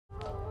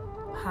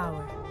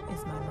Power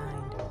is my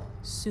mind.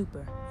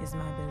 Super is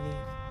my belief.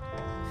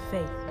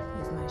 Faith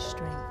is my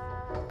strength.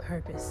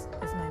 Purpose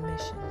is my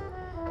mission.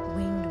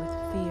 Winged with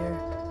fear,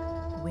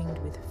 winged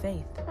with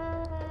faith.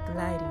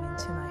 Gliding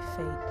into my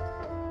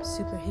fate.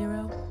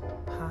 Superhero?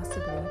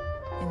 Possibly.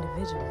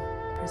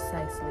 Individual?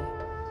 Precisely.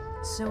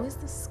 So is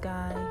the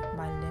sky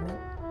my limit,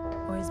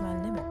 or is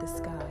my limit the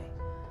sky?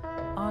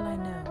 All I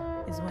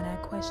know is when I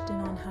question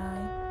on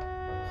high,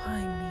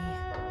 why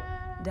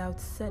me? Doubt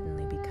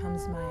suddenly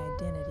becomes my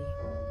identity.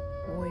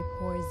 Worry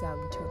pours out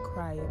into a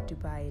cry of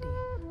dubiety,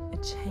 a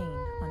chain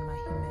on my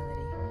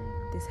humility.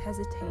 This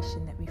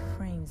hesitation that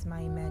reframes my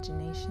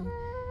imagination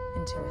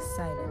into a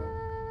silent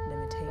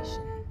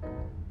limitation.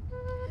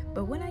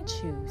 But when I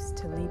choose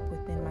to leap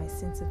within my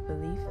sense of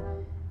belief,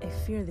 a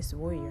fearless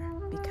warrior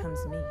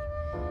becomes me,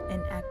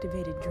 an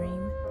activated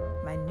dream,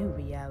 my new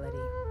reality,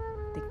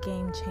 the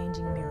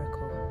game-changing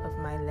miracle of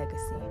my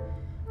legacy,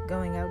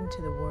 going out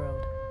into the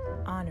world,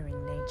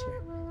 honoring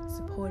nature,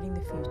 supporting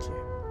the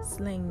future,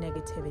 slaying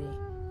negativity,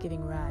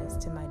 giving rise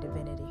to my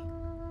divinity,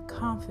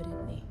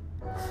 confidently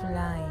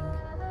flying.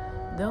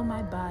 Though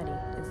my body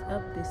is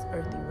up this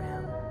earthy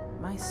realm,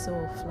 my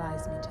soul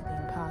flies me to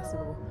the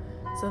impossible,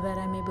 so that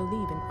I may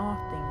believe in all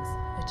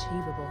things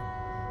achievable,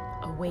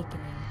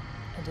 awakening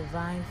a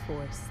divine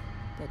force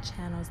that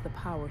channels the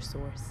power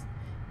source,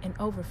 an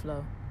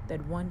overflow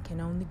that one can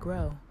only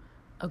grow,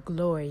 a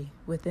glory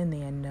within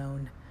the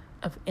unknown,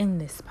 of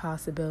endless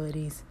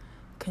possibilities,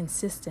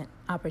 consistent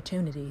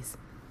opportunities.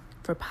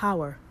 For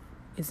power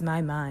is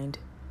my mind,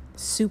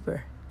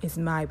 super is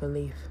my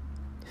belief,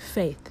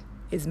 faith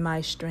is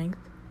my strength,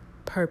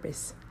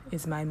 purpose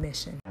is my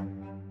mission.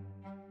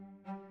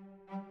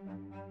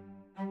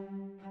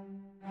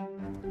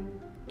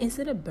 Is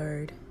it a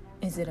bird?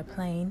 Is it a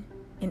plane?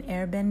 An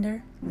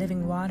airbender?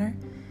 Living water?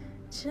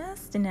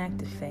 Just an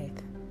act of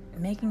faith,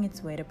 making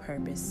its way to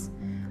purpose.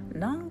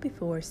 Long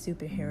before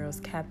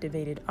superheroes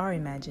captivated our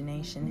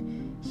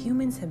imagination,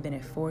 humans have been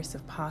a force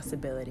of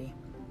possibility.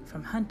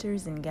 From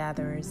hunters and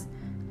gatherers,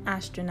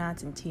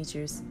 astronauts and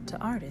teachers, to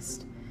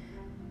artists.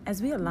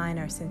 As we align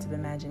our sense of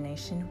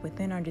imagination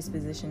within our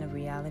disposition of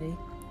reality,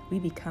 we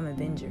become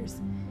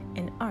avengers,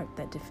 an art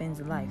that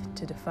defends life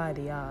to defy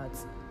the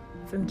odds.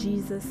 From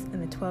Jesus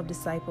and the 12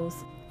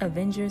 disciples,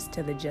 avengers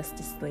to the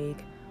Justice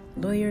League,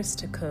 lawyers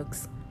to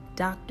cooks,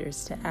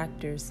 doctors to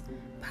actors,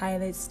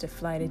 pilots to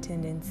flight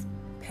attendants,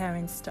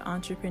 parents to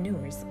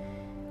entrepreneurs,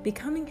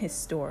 becoming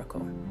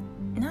historical,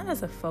 not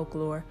as a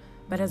folklore,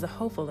 but as a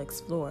hopeful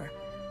explorer,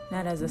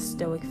 not as a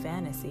stoic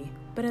fantasy,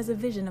 but as a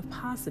vision of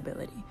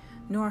possibility,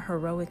 nor a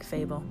heroic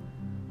fable,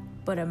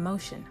 but a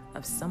motion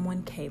of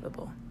someone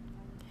capable.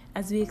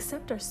 As we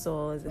accept our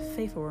soul as a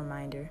faithful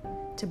reminder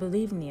to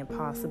believe in the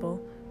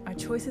impossible, our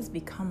choices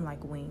become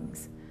like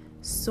wings,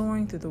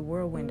 soaring through the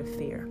whirlwind of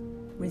fear,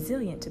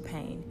 resilient to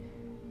pain,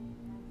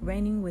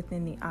 reigning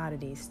within the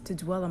oddities to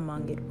dwell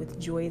among it with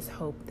joyous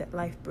hope that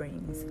life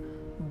brings,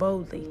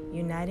 boldly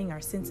uniting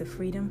our sense of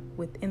freedom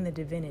within the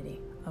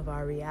divinity of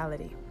our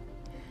reality.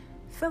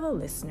 Fellow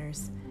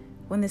listeners,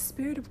 when the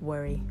spirit of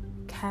worry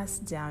casts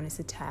down its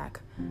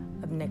attack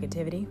of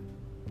negativity,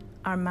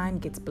 our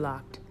mind gets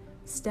blocked,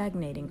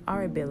 stagnating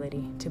our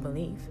ability to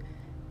believe.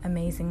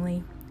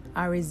 Amazingly,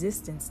 our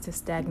resistance to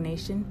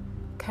stagnation,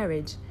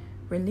 courage,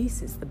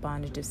 releases the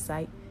bondage of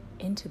sight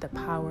into the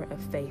power of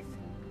faith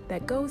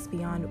that goes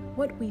beyond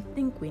what we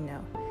think we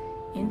know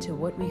into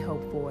what we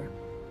hope for,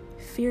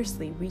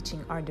 fiercely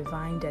reaching our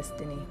divine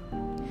destiny.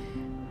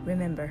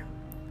 Remember,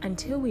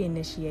 until we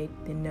initiate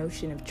the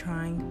notion of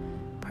trying,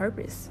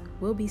 purpose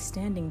will be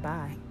standing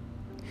by.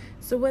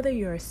 So whether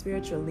you're a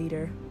spiritual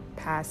leader,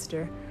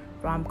 pastor,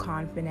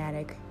 rom-com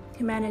fanatic,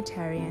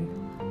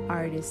 humanitarian,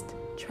 artist,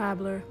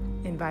 traveler,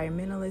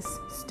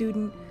 environmentalist,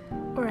 student,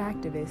 or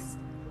activist,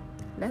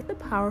 let the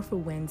powerful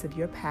winds of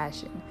your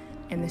passion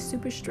and the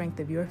super strength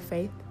of your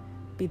faith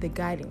be the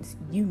guidance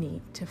you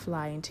need to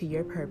fly into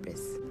your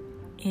purpose.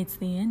 It's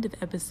the end of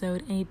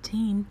episode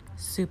 18,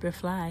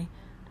 Superfly.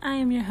 I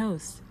am your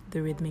host,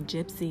 The Rhythmic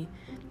Gypsy.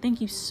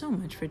 Thank you so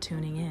much for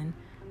tuning in.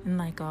 And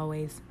like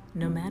always,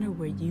 no matter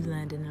where you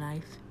land in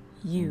life,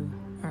 you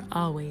are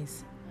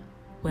always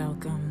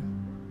welcome.